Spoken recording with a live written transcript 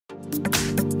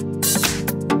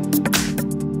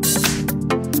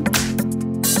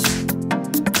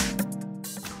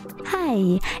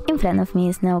Hi! In front of me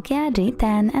is Nokia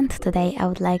G10 and today I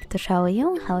would like to show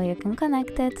you how you can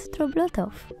connect it through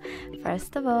Bluetooth.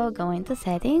 First of all, go into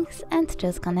settings and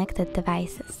choose connected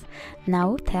devices.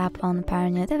 Now tap on pair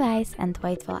new device and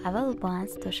wait for available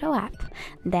ones to show up.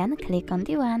 Then click on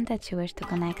the one that you wish to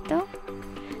connect to.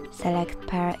 Select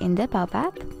pair in the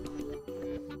pop-up.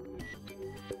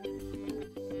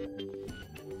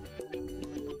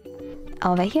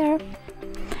 Over here.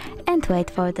 And wait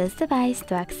for this device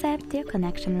to accept your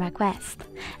connection request.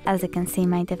 As you can see,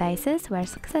 my devices were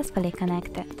successfully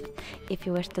connected. If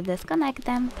you wish to disconnect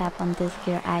them, tap on this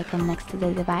gear icon next to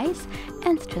the device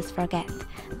and choose Forget.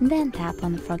 Then tap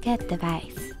on Forget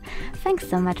Device. Thanks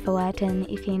so much for watching.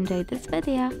 If you enjoyed this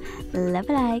video, leave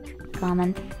a like,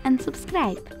 comment and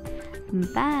subscribe.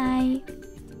 Bye!